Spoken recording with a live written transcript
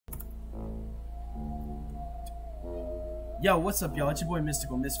Yo, what's up, y'all? It's your boy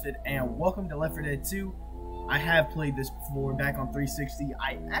Mystical Misfit, and welcome to Left 4 Dead 2. I have played this before, back on 360.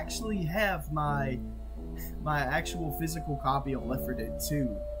 I actually have my actual physical copy of Left 4 Dead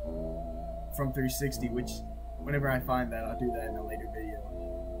 2 from 360, which, whenever I find that, I'll do that in a later video.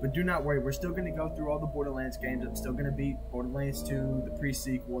 But do not worry, we're still going to go through all the Borderlands games. I'm still going to beat Borderlands 2, the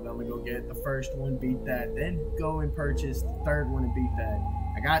pre-sequel, then I'm going to go get the first one, beat that, then go and purchase the third one and beat that.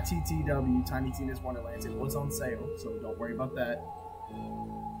 I got TTW, Tiny Tina's Wonderlands. It was on sale, so don't worry about that.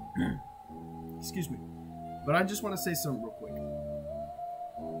 Excuse me. But I just want to say something real quick.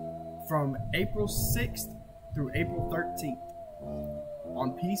 From April 6th through April 13th,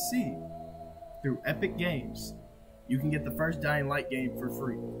 on PC, through Epic Games, you can get the first Dying Light game for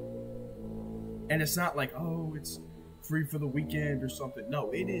free. And it's not like, oh, it's free for the weekend or something. No,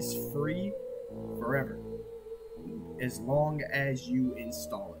 it is free forever, as long as you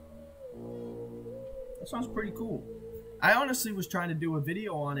install it. That sounds pretty cool. I honestly was trying to do a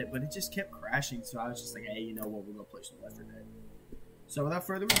video on it, but it just kept crashing, so I was just like, hey, you know what, we're gonna play some Left 4 Dead. So without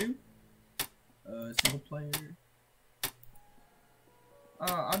further ado, single player.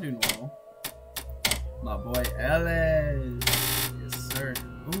 I'll do normal. My boy Ellis. Yes, sir.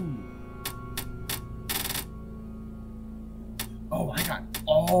 Ooh. Oh, I got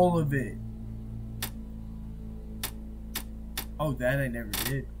all of it. Oh, that I never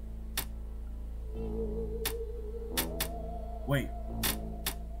did. Wait.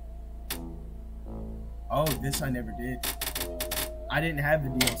 Oh, this I never did. I didn't have the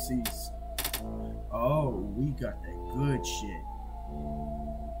DLCs. Oh, we got that good shit.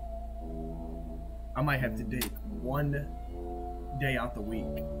 I might have to take one day out the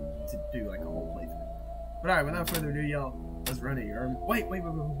week to do like a whole playthrough. But alright, without further ado, y'all, let's run it. Wait,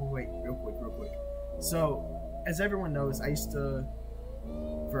 real quick. So, as everyone knows, I used to,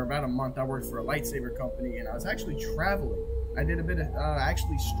 for about a month, I worked for a lightsaber company, and I was actually traveling. I did a bit of, I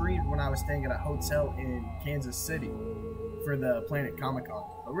actually streamed when I was staying at a hotel in Kansas City for the Planet Comic-Con.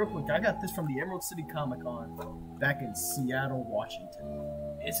 But real quick, I got this from the Emerald City Comic-Con back in Seattle,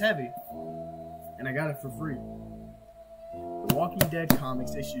 Washington. It's heavy, and I got it for free. The Walking Dead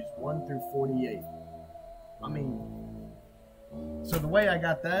comics, issues 1 through 48. I mean, so the way I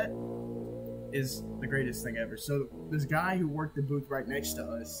got that is the greatest thing ever. So this guy who worked the booth right next to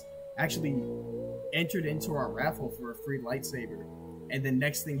us actually entered into our raffle for a free lightsaber, and then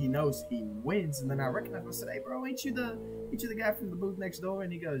next thing he knows, he wins. And then I recognized him. I said, "Hey, bro, ain't you the guy from the booth next door?"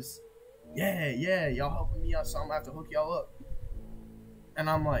 And he goes, "Yeah, y'all helping me out, so I'm gonna have to hook y'all up." And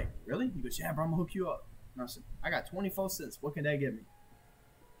I'm like, "Really?" He goes, "Yeah, bro, I'm gonna hook you up." And I said, "I got 24 cents. What can that get me?"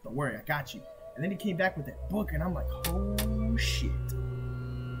 "Don't worry, I got you." And then he came back with that book, and I'm like, "Oh shit!"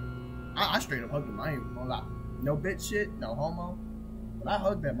 I straight up hugged him. I ain't even gonna lie. No bitch shit, no homo. But I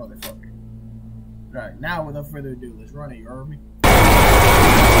hugged that motherfucker. Alright, now without further ado, let's run it, you heard me?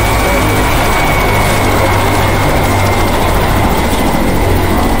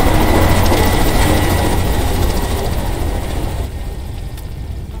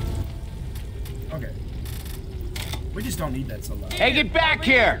 Okay. We just don't need that so loud. Hey, get back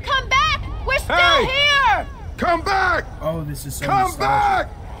here! Come back! We're still here! Come back! Oh, this is so Come nostalgic. back!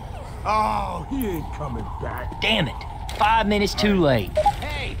 Oh, he ain't coming back. Damn it. 5 minutes too late.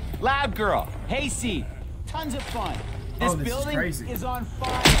 Hey, loud girl, hayseed, tons of fun. This This building is crazy. is on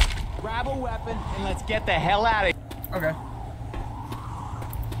fire. Grab a weapon and let's get the hell out of here. Okay.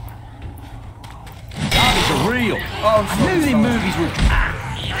 Zombies are real. Oh, I knew them movies were...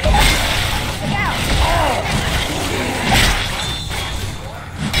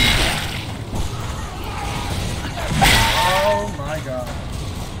 Oh my god.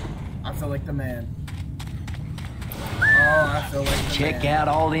 I feel like the man. Oh, I feel like the Check man. out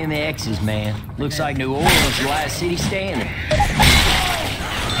all them X's, man. Looks like New Orleans is the last city standing.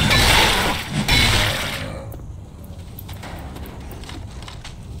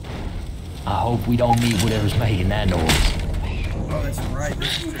 I hope we don't meet whatever's making that noise. Oh, that's right.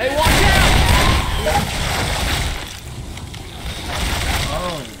 Hey, watch out!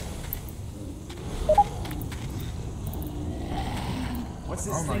 Oh. What's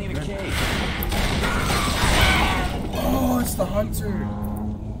this Oh my thing in a goodness. cage? Oh, it's the hunter.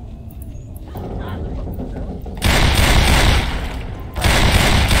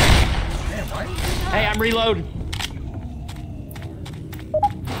 Damn, why? Hey, I'm reloading.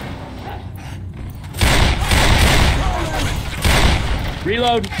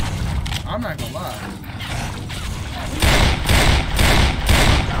 Reload. I'm not gonna lie.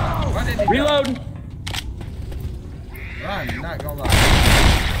 Why didn't he go? Reloading. I'm not gonna lie.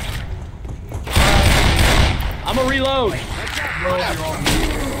 I'm a reload. Bro, you're on.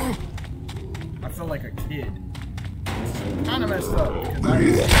 I feel like a kid. kind of messed up because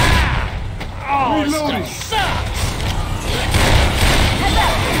I Oh, this guy sucks.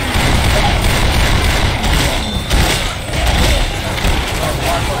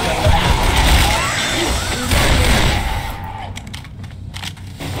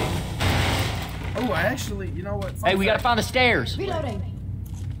 Oh, I actually, you know what? Hey, we gotta find the stairs. Reloading.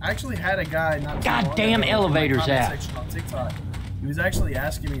 I actually had a guy not too long Goddamn ago elevators in my comment out. section on TikTok. He was actually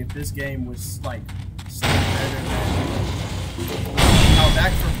asking me if this game was like slightly better than how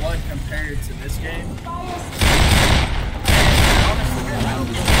Back 4 Blood compared to this game. And honestly, man, I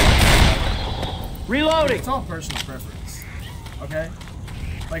don't Reloading. it's all personal preference. Okay?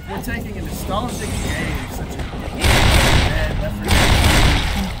 Like we're taking a nostalgic game such as Dead, Left 4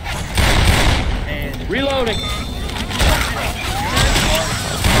 Dead, and Reloading.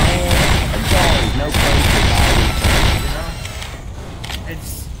 No place you know,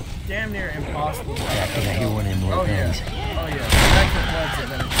 it's damn near impossible. I hear one of them little Oh yeah, things. oh yeah. Back 4 Blood's a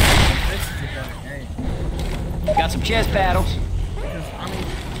better game. This is a better game. Got some chest paddles. Because I mean,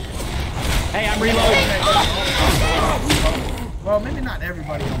 Hey, I'm reloading. well, maybe not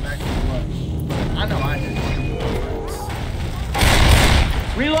everybody on Back 4 Blood, but I know I did.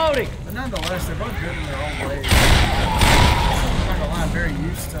 Reloading. But nonetheless, they're both good in their own ways. I'm not gonna lie, I'm very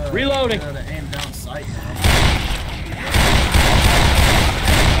used to Reloading. You know, the aim down sight.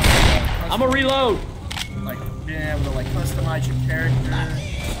 I'm a reload. Like being able to like customize your character,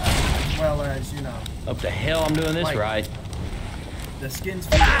 as well as you know Up the hell I'm doing this Like- right. the skins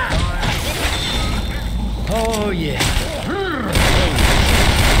for your gun. Oh yeah.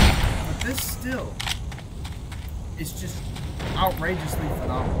 But this still is just outrageously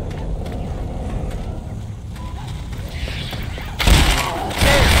phenomenal.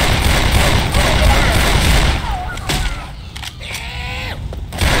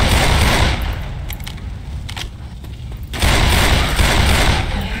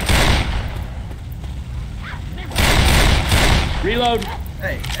 Reload.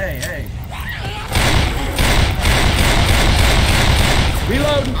 Hey, hey, hey!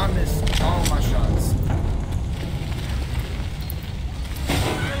 Reload. I missed all my shots.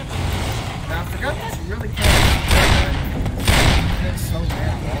 Now I forgot that you really can't. It's so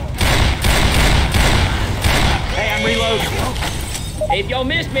damn long. Hey, I'm reloading. Hey, if y'all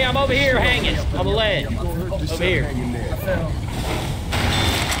missed me, I'm over here hanging on the ledge. Over here. I fell.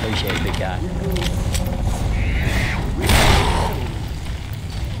 Appreciate it, big guy.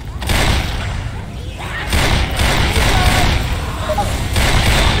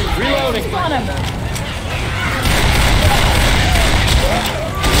 Reloading. On him.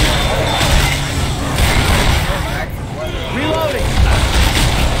 Reloading.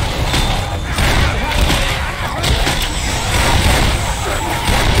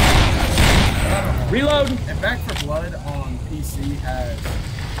 Reloading. And Back 4 Blood on PC has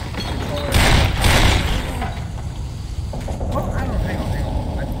controller. Well, I don't know. Hang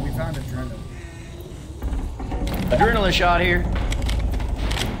on. We found adrenaline. Adrenaline shot here.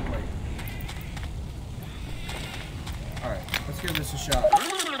 Wait. Alright, let's give this a shot.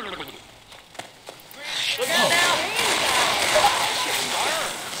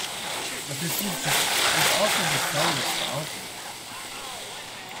 But this is just, it's also just so nostalgic.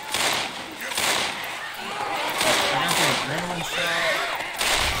 I got the adrenaline shot.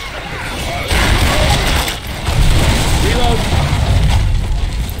 Reload.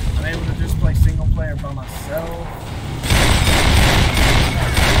 I'm able to just play single player by myself.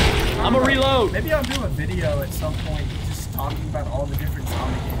 I'm a reload. Maybe I'll do a video at some point just talking about all the different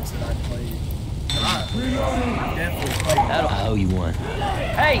zombie games that I've played. I've definitely played. That'll I owe you one.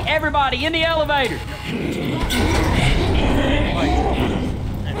 Hey, everybody in the elevator.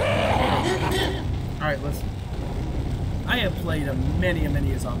 Alright, listen. I have played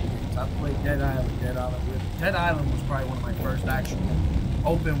many zombie games. I've played Dead Island. Dead Island was probably one of my first actual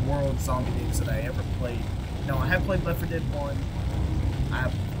open world zombie games that I ever played. No, I have played Left 4 Dead 1.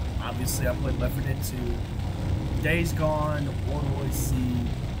 Obviously I played Left 4 Dead 2. Days Gone, World War C.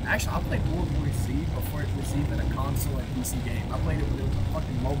 Actually, I played World War C before it was even a console and PC game. I played it when it was a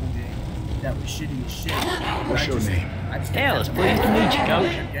fucking mobile game that was shitty as shit. What's your name? Hell, it's pleased to meet you,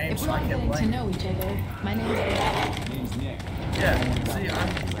 Coach. Game, If so we're I not kept getting to playing. know each other, my name's Name's Nick. Yeah, see, I'm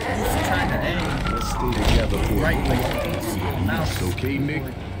used to trying to aim Let's stay together for right a click while. on the mouse. It's okay, Nick?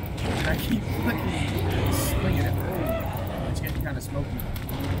 And I keep fucking swinging it. It's getting kind of smoky.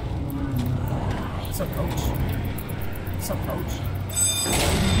 What's up, Coach? What's up, Coach?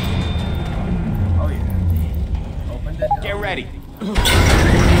 Oh yeah. Opened it. Get ready.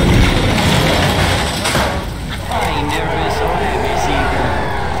 I ain't never been so happy to see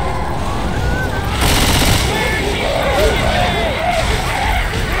you.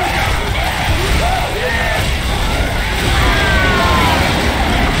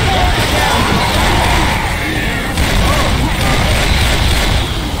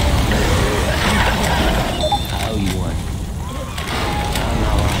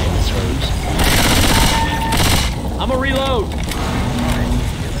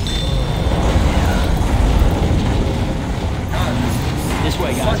 This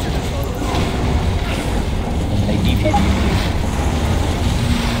way, guys. Bunch of this photo. Hey, deep hit.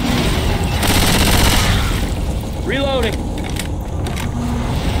 Reloading.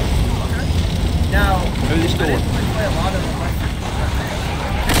 Now, Through this I door. didn't really play a lot of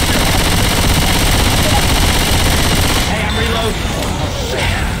Hey, I'm reloading.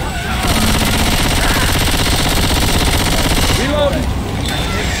 Reloading. I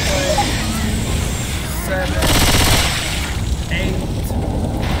did play 7, 8.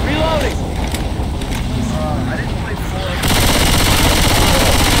 Reloading. I didn't play 4.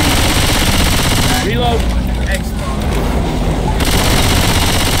 Reload. Xbox.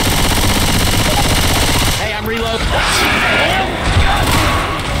 Hey, I'm reloading.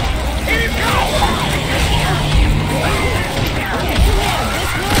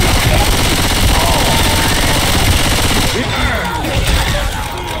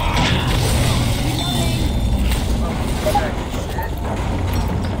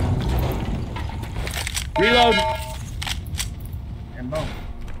 Reload. And boom.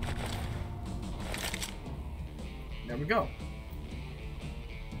 There we go.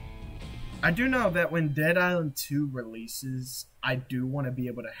 I do know that when Dead Island 2 releases, I do want to be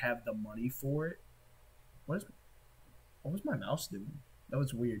able to have the money for it. What was my mouse doing? That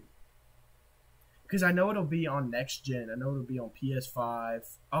was weird. Because I know it'll be on next gen. I know it'll be on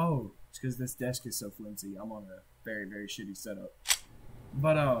PS5. Oh, it's because this desk is so flimsy. I'm on a very, very shitty setup.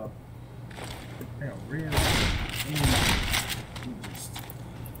 But, hang on, really?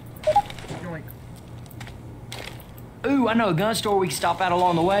 Yoink. Ooh, I know a gun store we can stop at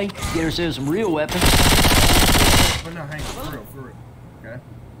along the way. Get ourselves some real weapons. But no, hang on, for real. Okay?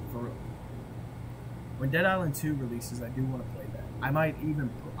 For real. When Dead Island 2 releases, I do want to play that. I might even,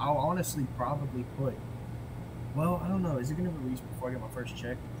 I'll honestly probably put, well, I don't know, is it going to release before I get my first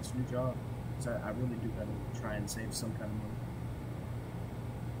check with this new job? Because I really do got to try and save some kind of money.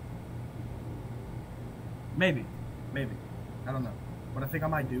 Maybe. I don't know. What I think I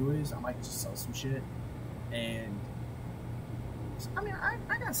might do is, I might just sell some shit, and I mean, I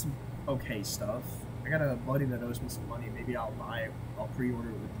got some okay stuff. I got a buddy that owes me some money. Maybe I'll buy it. I'll pre-order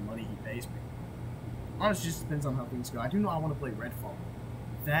it with the money he pays me. Honestly, just depends on how things go. I do know I want to play Redfall.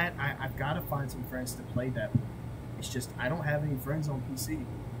 That, I've got to find some friends to play that with. It's just, I don't have any friends on PC.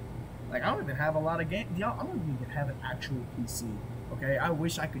 Like, I don't even have a lot of games. Y'all, I don't even have an actual PC. Okay? I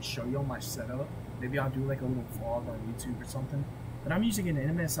wish I could show y'all my setup. Maybe I'll do like a little vlog on YouTube or something. But I'm using an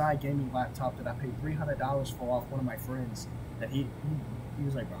MSI gaming laptop that I paid $300 for off one of my friends. That he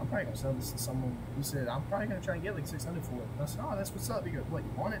was like, bro, I'm probably gonna sell this to someone. He said, I'm probably gonna try and get like $600 for it. And I said, oh, that's what's up. He goes, what,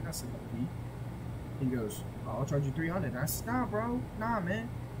 you want it? And I said, no, he goes, oh, I'll charge you $300. And I said, nah, bro, nah, man,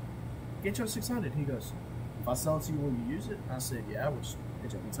 get your $600. He goes, if I sell it to you, will you use it? And I said, yeah, which I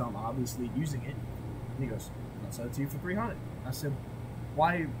can tell I'm obviously using it. And he goes, I'll sell it to you for $300. I said,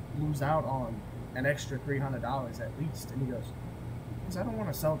 why lose out on an extra $300 at least? And he goes, because I don't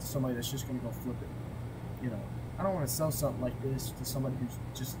want to sell it to somebody that's just gonna go flip it. You know, I don't want to sell something like this to somebody who's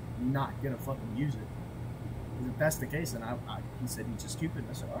just not gonna fucking use it. Because if that's the case, then he said he'd just keep it. And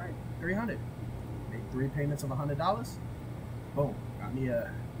I said, all right, $300. Made 3 payments of $100. Boom, got me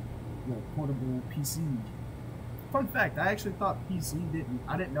a little portable PC. Fun fact, I actually thought PC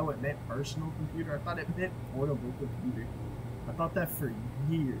I didn't know it meant personal computer. I thought it meant portable computer. I thought that for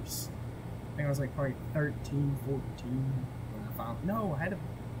years. I think I was like probably 13, 14 when I found, no,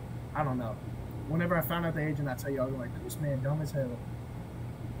 I don't know. Whenever I found out the age, and I tell you, I was like, this man dumb as hell.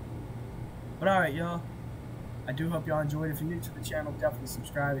 But alright, y'all. I do hope y'all enjoyed. If you're new to the channel, definitely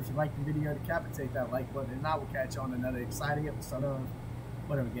subscribe. If you liked the video, decapitate that like button, and I will catch you on another exciting episode of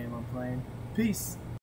whatever game I'm playing. Peace.